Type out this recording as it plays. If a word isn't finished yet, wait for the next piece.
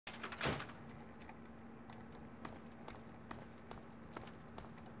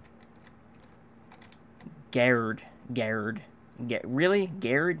Garrett. Really?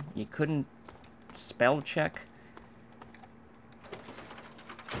 Garrett? You couldn't spell check?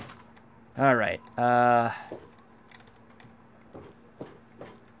 Alright,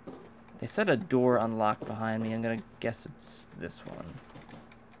 they said a door unlocked behind me. I'm gonna guess it's this one.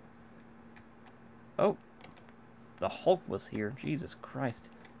 Oh, the Hulk was here. Jesus Christ.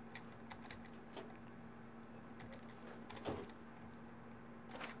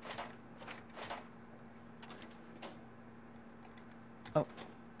 Oh,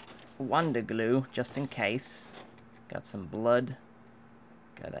 Wonder Glue, just in case. Got some blood.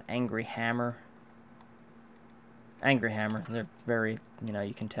 Got an angry hammer. Angry hammer. They're very, you know,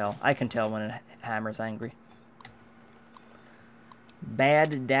 you can tell. I can tell when a hammer's angry.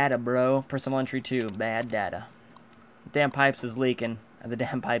 Bad data, bro. Personal entry 2. Bad data. Damn pipes is leaking. The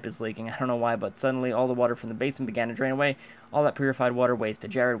damn pipe is leaking. I don't know why, but suddenly all the water from the basement began to drain away. All that purified water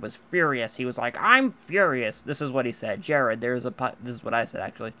wasted. Jared was furious. He was like, I'm furious. This is what he said. Jared, there's a pipe. This is what I said,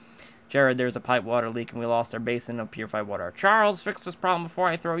 actually. Jared, there's a pipe water leak, and we lost our basin of purified water. Charles, fix this problem before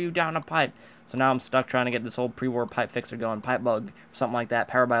I throw you down a pipe. So now I'm stuck trying to get this old pre-war pipe fixer going. Pipe bug, or something like that,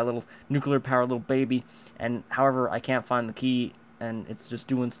 powered by a little nuclear-powered little baby. And however, I can't find the key, and it's just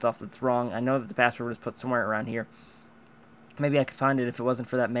doing stuff that's wrong. I know that the password was put somewhere around here. Maybe I could find it if it wasn't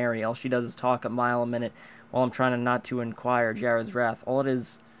for that Mary. All she does is talk a mile a minute while I'm trying not to inquire Jared's wrath. All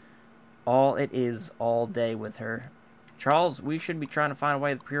it is all day with her. Charles, we should be trying to find a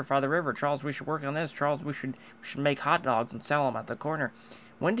way to purify the river. Charles, we should work on this. Charles, we should make hot dogs and sell them at the corner.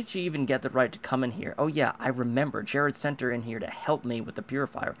 When did she even get the right to come in here? Oh yeah, I remember. Jared sent her in here to help me with the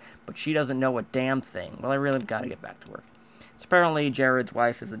purifier, but she doesn't know a damn thing. Well, I really got to get back to work. So apparently Jared's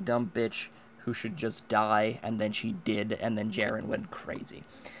wife is a dumb bitch who should just die, and then she did, and then Jared went crazy.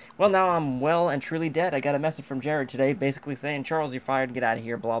 Well, now I'm well and truly dead. I got a message from Jared today basically saying, Charles, you're fired, get out of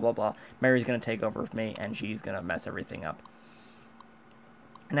here, blah, blah, blah. Mary's going to take over with me, and she's going to mess everything up.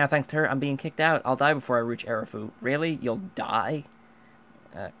 And now, thanks to her, I'm being kicked out. I'll die before I reach Arafu. Really? You'll die?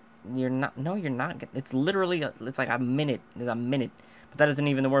 You're not... No, you're not. It's literally... It's like a minute. It's a minute. But that isn't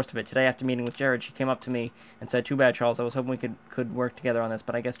even the worst of it. Today, after meeting with Jared, she came up to me and said, too bad, Charles. I was hoping we could work together on this,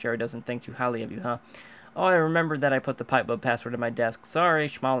 but I guess Jared doesn't think too highly of you, huh? Oh, I remembered that I put the pipe bug password in my desk. Sorry,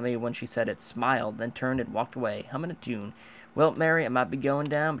 she smiled at me when she said it. Smiled, then turned and walked away, humming a tune. Well, Mary, I might be going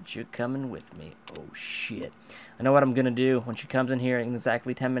down, but you're coming with me. Oh, shit. I know what I'm going to do. When she comes in here in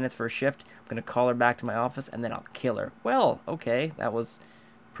exactly 10 minutes for a shift, I'm going to call her back to my office, and then I'll kill her. Well, okay, that was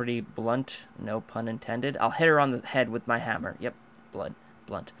pretty blunt. No pun intended. I'll hit her on the head with my hammer. Yep, blunt.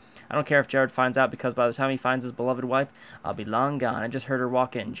 I don't care if Jared finds out, because by the time he finds his beloved wife, I'll be long gone. I just heard her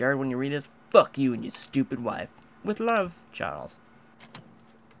walk in. Jared, when you read this, fuck you and your stupid wife. With love, Charles.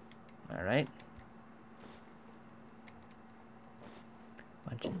 Alright.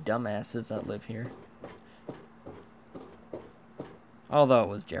 Bunch of dumbasses that live here. Although it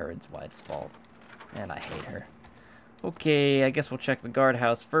was Jared's wife's fault. And I hate her. Okay, I guess we'll check the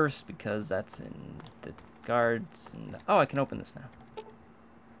guardhouse first, because that's in the guards. And oh, I can open this now.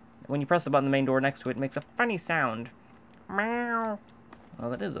 When you press the button, the main door next to it makes a funny sound. Meow. Well,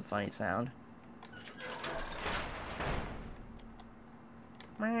 that is a funny sound.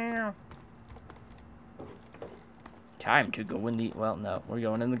 Meow. Time to go in the... Well, no. We're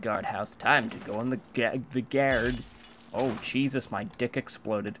going in the guardhouse. Time to go in the guard. Oh, Jesus, my dick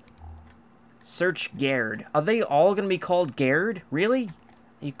exploded. Search Gerd. Are they all going to be called Gerd? Really?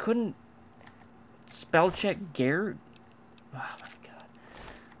 You couldn't spell check Gerd? Oh, my God.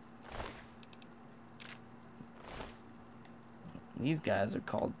 These guys are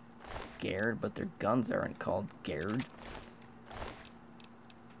called Gerd, but their guns aren't called Gerd.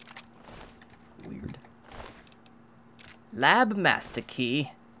 Weird. Lab Master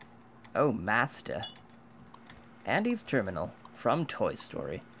Key. Oh, Master. Andy's Terminal from Toy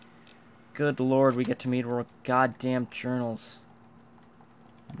Story. Good Lord, we get to meet our goddamn journals.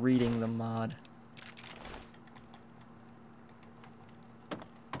 Reading the mod.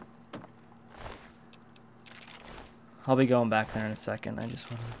 I'll be going back there in a second. I just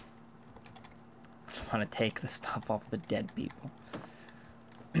want to take the stuff off the dead people.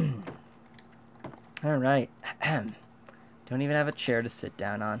 Alright. Don't even have a chair to sit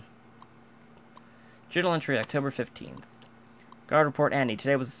down on. Journal entry, October 15th. Guard report, Andy.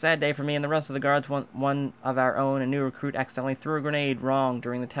 Today was a sad day for me and the rest of the guards. One of our own, a new recruit, accidentally threw a grenade wrong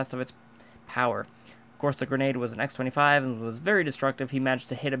during the test of its power. Of course, the grenade was an X-25 and was very destructive. He managed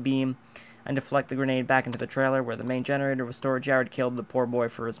to hit a beam and deflect the grenade back into the trailer where the main generator was stored. Jared killed the poor boy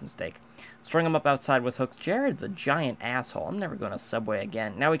for his mistake. Strung him up outside with hooks. Jared's a giant asshole. I'm never going to Subway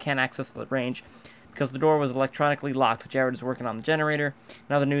again. Now we can't access the range because the door was electronically locked. Jared is working on the generator.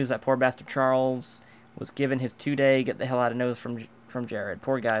 In other news, that poor bastard Charles was given his 2-day get the hell out of nose from Jared.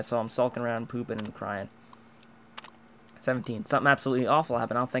 Poor guy, saw him sulking around, pooping, and crying. 17. Something absolutely awful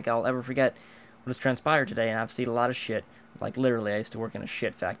happened. I don't think I'll ever forget what has transpired today, and I've seen a lot of shit. Like, literally, I used to work in a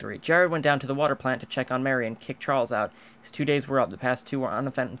shit factory. Jared went down to the water plant to check on Mary and kick Charles out. His 2 days were up. The past 2 were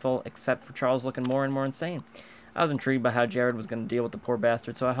uneventful, except for Charles looking more and more insane. I was intrigued by how Jared was going to deal with the poor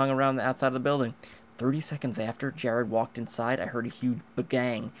bastard, so I hung around the outside of the building. 30 seconds after Jared walked inside, I heard a huge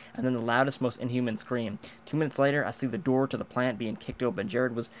bang, and then the loudest, most inhuman scream. 2 minutes later, I see the door to the plant being kicked open.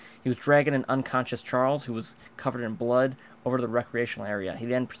 Jared was dragging an unconscious Charles, who was covered in blood, over to the recreational area. He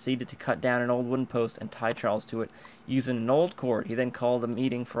then proceeded to cut down an old wooden post and tie Charles to it using an old cord. He then called a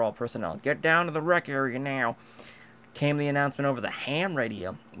meeting for all personnel. Get down to the rec area now. Came the announcement over the ham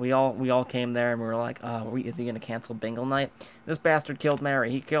radio. We all came there and we were like, oh, is he going to cancel bingo night? This bastard killed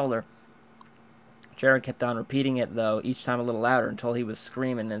Mary. He killed her. Jared kept on repeating it, though, each time a little louder until he was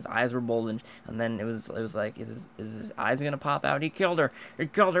screaming and his eyes were bulging. And then it was like, is his eyes going to pop out? He killed her. He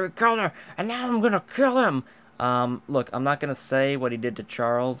killed her. He killed her. And now I'm going to kill him. Look, I'm not going to say what he did to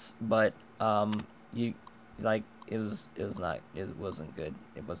Charles, but, it wasn't good.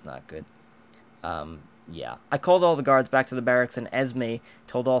 It was not good. Yeah. I called all the guards back to the barracks, and Esme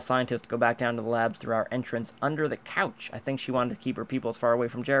told all scientists to go back down to the labs through our entrance under the couch. I think she wanted to keep her people as far away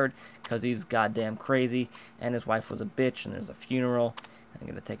from Jared, because he's goddamn crazy, and his wife was a bitch, and there's a funeral, and I'm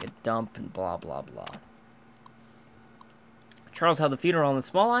going to take a dump, and blah, blah, blah. Charles held the funeral on the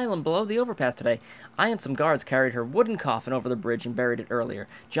small island below the overpass today. I and some guards carried her wooden coffin over the bridge and buried it earlier.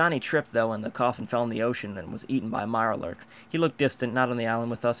 Johnny tripped, though, and the coffin fell in the ocean and was eaten by mirelurks. He looked distant, not on the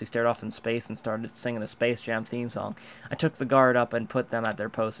island with us. He stared off in space and started singing the Space Jam theme song. I took the guard up and put them at their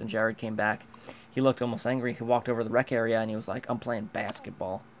posts, and Jared came back. He looked almost angry. He walked over to the rec area, and he was like, I'm playing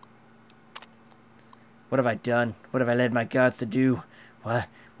basketball. What have I done? What have I led my guards to do? Why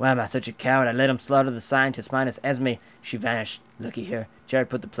am I such a coward? I let him slaughter the scientists minus Esme. She vanished. Looky here. Jared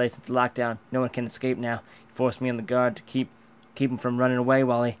put the place into lockdown. No one can escape now. He forced me and the guard to keep him from running away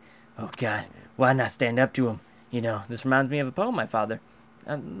while he... Oh, God. Why not stand up to him? You know, this reminds me of a poem my father...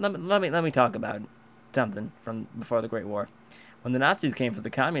 let me talk about something from before the Great War. When the Nazis came for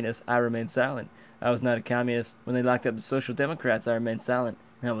the communists, I remained silent. I was not a communist. When they locked up the Social Democrats, I remained silent.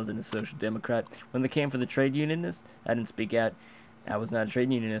 I wasn't a Social Democrat. When they came for the trade unionists, I didn't speak out. I was not a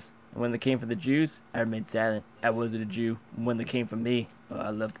trade unionist. And when they came for the Jews, I remained silent. I wasn't a Jew. And when they came for me, I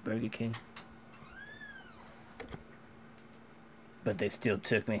loved Burger King. But they still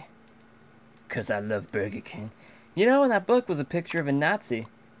took me. 'Cause I love Burger King. You know, in that book was a picture of a Nazi.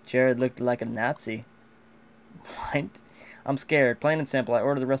 Jared looked like a Nazi. What? I'm scared. Plain and simple. I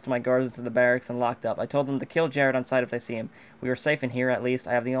ordered the rest of my guards into the barracks and locked up. I told them to kill Jared on sight if they see him. We are safe in here, at least.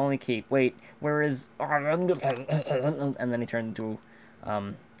 I have the only key. Wait, where is... And then he turned into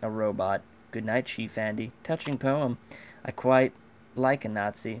a robot. Good night, Chief Andy. Touching poem. I quite like a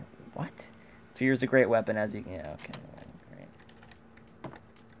Nazi. What? Fear is a great weapon, as you... Yeah, okay. Great.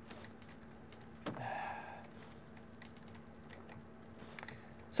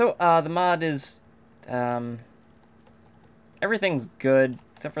 So, the mod is... everything's good,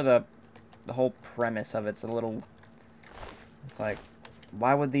 except for the whole premise of it's a little... It's like,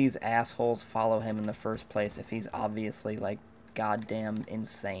 why would these assholes follow him in the first place if he's obviously, like, goddamn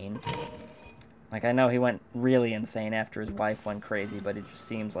insane? Like, I know he went really insane after his wife went crazy, but it just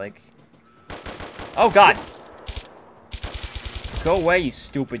seems like... Oh, God! Go away, you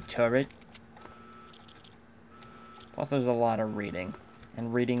stupid turret. Plus, there's a lot of reading.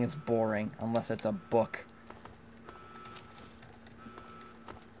 And reading is boring, unless it's a book.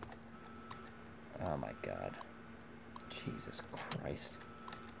 Oh my God. Jesus Christ.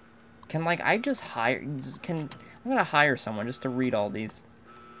 Can, like, I just hire... I'm gonna hire someone just to read all these.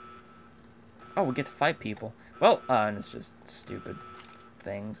 Oh, we get to fight people. Well, and it's just stupid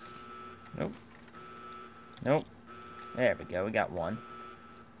things. Nope. Nope. There we go, we got one.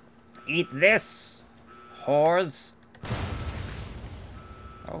 Eat this, whores!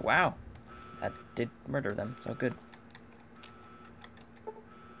 Oh, wow. That did murder them, so good.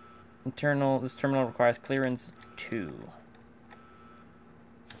 This terminal requires clearance 2.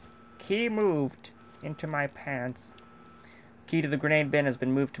 Key moved into my pants. Key to the grenade bin has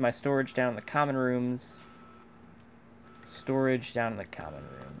been moved to my storage down in the common rooms. Storage down in the common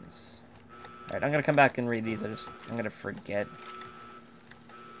rooms. Alright, I'm gonna come back and read these. I'm gonna forget.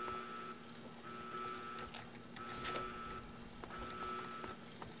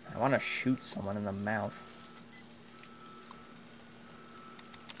 I want to shoot someone in the mouth.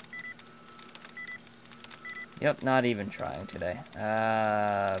 Yep, not even trying today.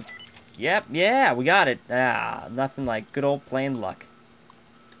 Yep, yeah, we got it. Nothing like good old plain luck.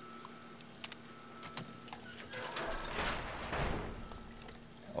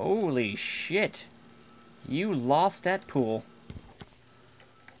 Holy shit. You lost that pool.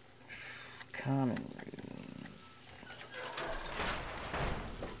 Common rooms.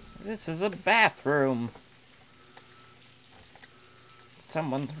 This is a bathroom.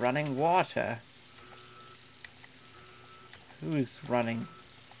 Someone's running water. Who's running?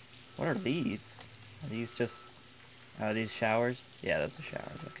 What are these? Are these just... Are these showers? Yeah, those are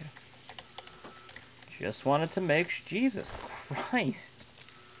showers, okay. Just wanted to make Jesus Christ.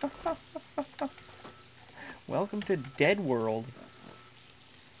 Welcome to Dead World.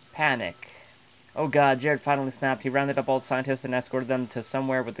 Panic. Oh god, Jared finally snapped. He rounded up all the scientists and escorted them to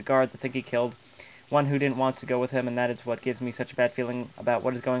somewhere with the guards. I think he killed one who didn't want to go with him, and that is what gives me such a bad feeling about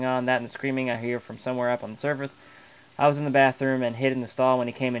what is going on. That and the screaming I hear from somewhere up on the surface. I was in the bathroom and hid in the stall when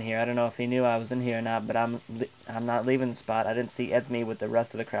he came in here. I don't know if he knew I was in here or not, but I'm not leaving the spot. I didn't see Esme with the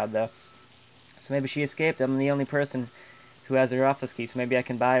rest of the crowd, though. So maybe she escaped. I'm the only person who has her office key, so maybe I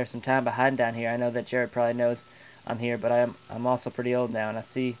can buy her some time by hiding down here. I know that Jared probably knows I'm here, but I'm also pretty old now, and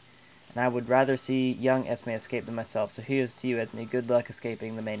I would rather see young Esme escape than myself. So here's to you, Esme. Good luck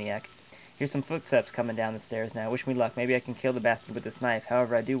escaping the maniac. Here's some footsteps coming down the stairs now. Wish me luck. Maybe I can kill the bastard with this knife.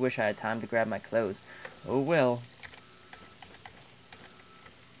 However, I do wish I had time to grab my clothes. Oh well.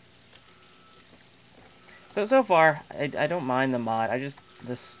 So far, I don't mind the mod.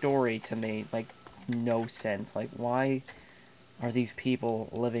 The story to me makes no sense. Like, why are these people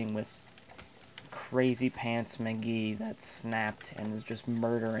living with Crazy Pants McGee that snapped and is just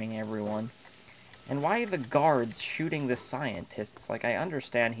murdering everyone? And why are the guards shooting the scientists? Like, I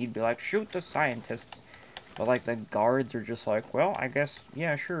understand he'd be like, shoot the scientists. But, like, the guards are just like, well, I guess,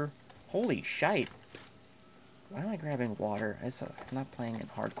 yeah, sure. Holy shite. Why am I grabbing water? I'm not playing in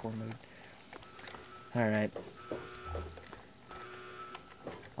hardcore mode. Alright.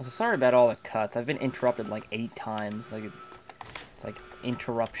 Also, sorry about all the cuts. I've been interrupted like 8 times. Like, it's like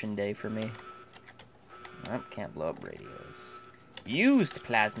interruption day for me. Nope, can't blow up radios. Used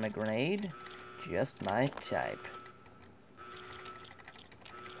plasma grenade. Just my type.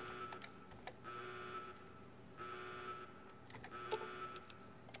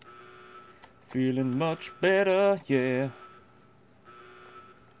 Feeling much better, yeah.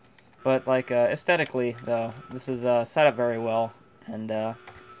 But, like, aesthetically, though, this is set up very well, and,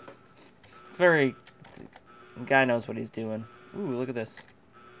 it's very... The guy knows what he's doing. Ooh, look at this.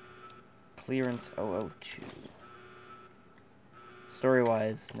 Clearance 002.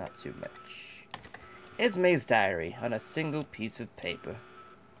 Story-wise, not too much. Esme's diary on a single piece of paper.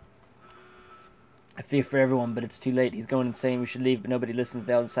 I fear for everyone, but it's too late. He's going insane. We should leave, but nobody listens.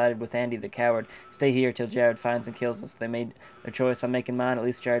 They all decided with Andy, the coward. Stay here till Jared finds and kills us. They made their choice. I'm making mine. At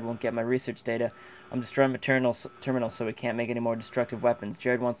least Jared won't get my research data. I'm destroying my terminal so we can't make any more destructive weapons.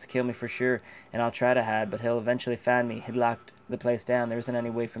 Jared wants to kill me for sure, and I'll try to hide, but he'll eventually find me. He locked the place down. There isn't any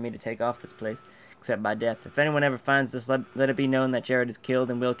way for me to take off this place, except by death. If anyone ever finds this, let it be known that Jared is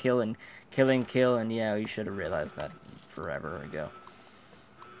killed and will kill, and kill, and yeah, you should have realized that forever ago.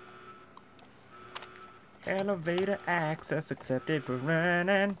 Elevator access accepted for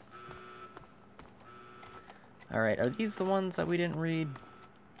running. Alright, are these the ones that we didn't read?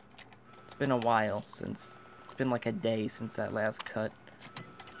 It's been a while since... It's been like a day since that last cut.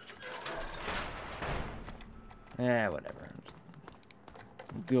 Yeah, whatever. Just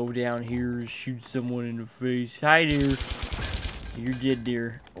go down here and shoot someone in the face. Hi, dear. You're dead,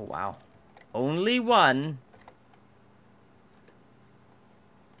 dear. Oh, wow. Only one.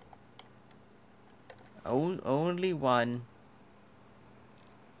 Only one.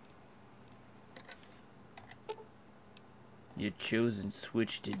 Your chosen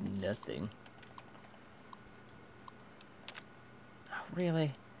switch did nothing. Oh,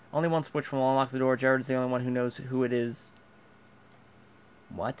 really? Only one switch will unlock the door. Jared is the only one who knows who it is.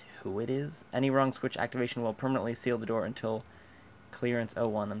 What? Who it is? Any wrong switch activation will permanently seal the door until clearance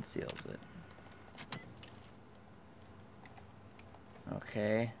 01 unseals it.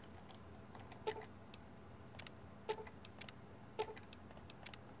 Okay.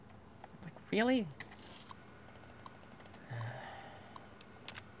 Really?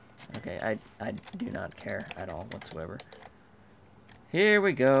 Okay, I do not care at all whatsoever. Here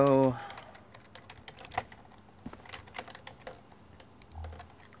we go.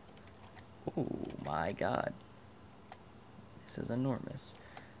 Oh my god. This is enormous.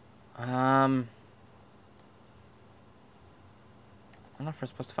 I don't know if we're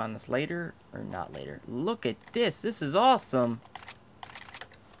supposed to find this later or not later. Look at this. This is awesome.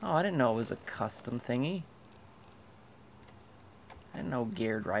 Oh, I didn't know it was a custom thingy. I didn't know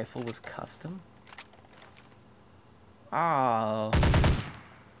geared rifle was custom. Oh.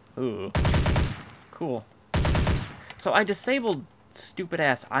 Ooh. Cool. So I disabled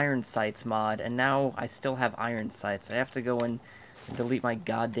stupid-ass iron sights mod, and now I still have iron sights. I have to go in and delete my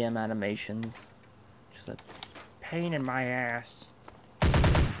goddamn animations. Just a pain in my ass.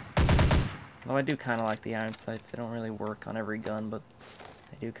 Though I do kind of like the iron sights. They don't really work on every gun, but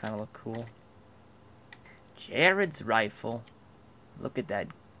they do kind of look cool. Jared's rifle. Look at that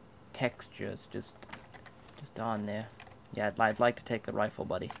texture. It's just on there. Yeah, I'd like to take the rifle,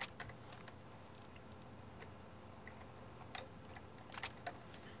 buddy.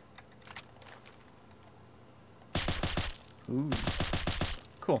 Ooh.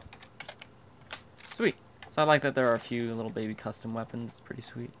 Cool. Sweet. So I like that there are a few little baby custom weapons. Pretty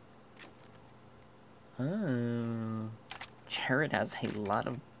sweet. Oh. Jared has a lot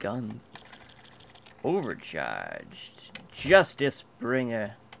of guns. Overcharged. Justice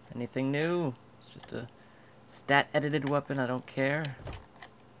Bringer. Anything new? It's just a stat edited weapon. I don't care.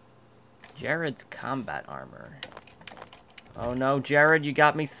 Jared's combat armor. Oh no, Jared, you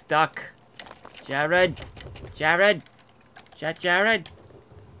got me stuck. Jared! Jared! Jared!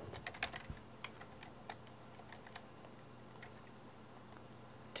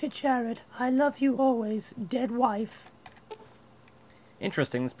 To Jared, I love you always, dead wife.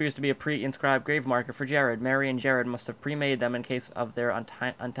 Interesting. This appears to be a pre-inscribed grave marker for Jared. Mary and Jared must have pre-made them in case of their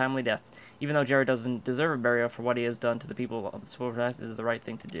untimely deaths. Even though Jared doesn't deserve a burial for what he has done to the people of the Overpass, it is the right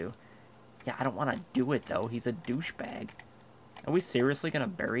thing to do. Yeah, I don't want to do it, though. He's a douchebag. Are we seriously going to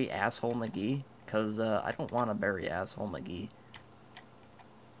bury Asshole McGee? Because I don't want to bury Asshole McGee.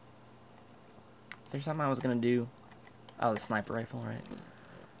 Is there something I was going to do? Oh, the sniper rifle, right?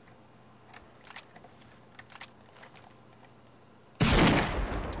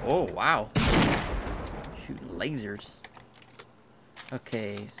 Oh, wow. Shoot lasers.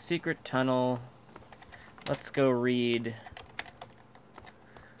 Okay, secret tunnel. Let's go read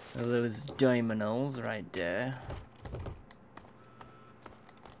those dominoes right there.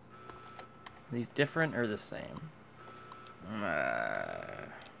 Are these different or the same?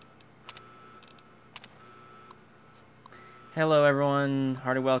 Hello, everyone.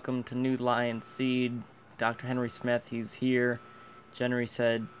 Hearty welcome to New Lion Seed. Dr. Henry Smith, he's here. Jenry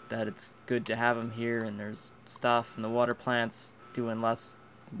said that it's good to have him here, and there's stuff, and the water plant's doing less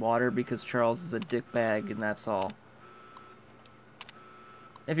water because Charles is a dickbag, and that's all.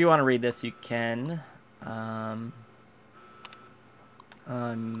 If you want to read this, you can. I'm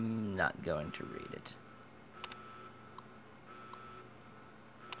not going to read it.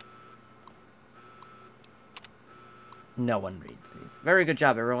 No one reads these. Very good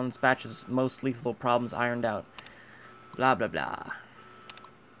job, everyone. This batch's most lethal problems ironed out. Blah, blah, blah.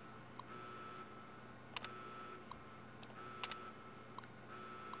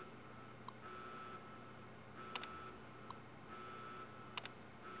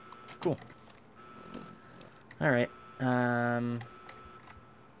 Cool. Alright. Got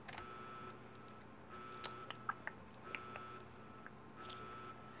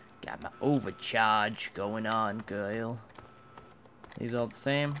my overcharge going on, girl. These all the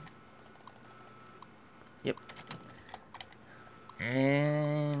same? Yep.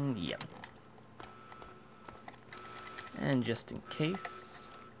 And yep. And just in case.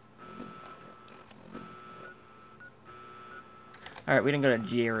 Alright, we didn't go to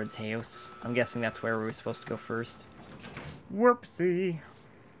Jared's house. I'm guessing that's where we were supposed to go first. Whoopsie.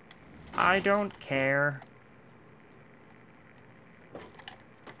 I don't care.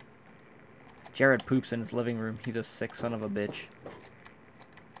 Jared poops in his living room. He's a sick son of a bitch.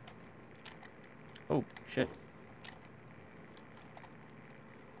 Oh, shit.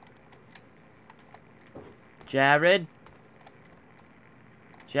 Jared?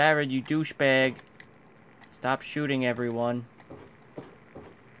 Jared, you douchebag. Stop shooting everyone.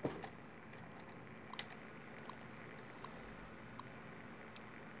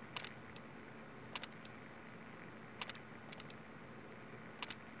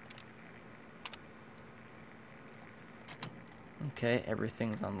 Okay,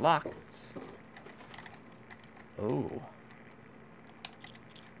 everything's unlocked. Oh.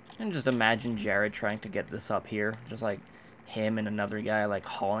 And just imagine Jared trying to get this up here. Just like him and another guy like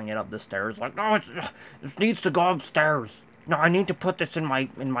hauling it up the stairs. Like, no, it needs to go upstairs. No, I need to put this in my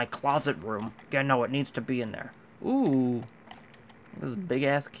closet room. Yeah, no, it needs to be in there. Ooh. This big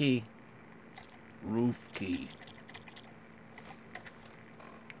ass key. Roof key.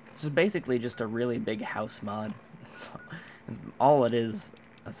 This is basically just a really big house mod. All it is,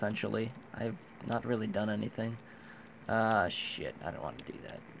 essentially. I've not really done anything. Shit. I don't want to do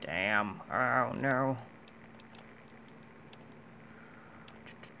that. Damn. Oh, no.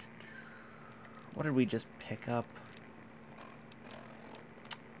 What did we just pick up?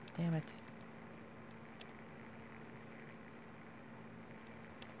 Damn it.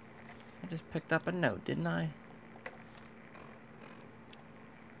 just picked up a note, didn't I?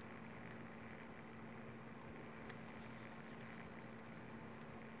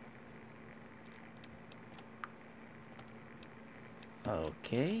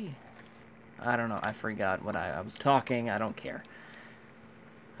 Okay. I don't know. I forgot what I was talking. I don't care.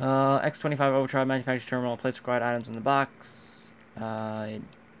 X25 Overdrive Manufacturing Terminal. Place required items in the box.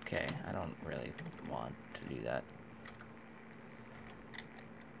 Okay. I don't really want to do that.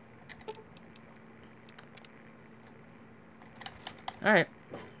 Alright.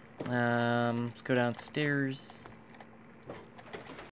 Let's go downstairs.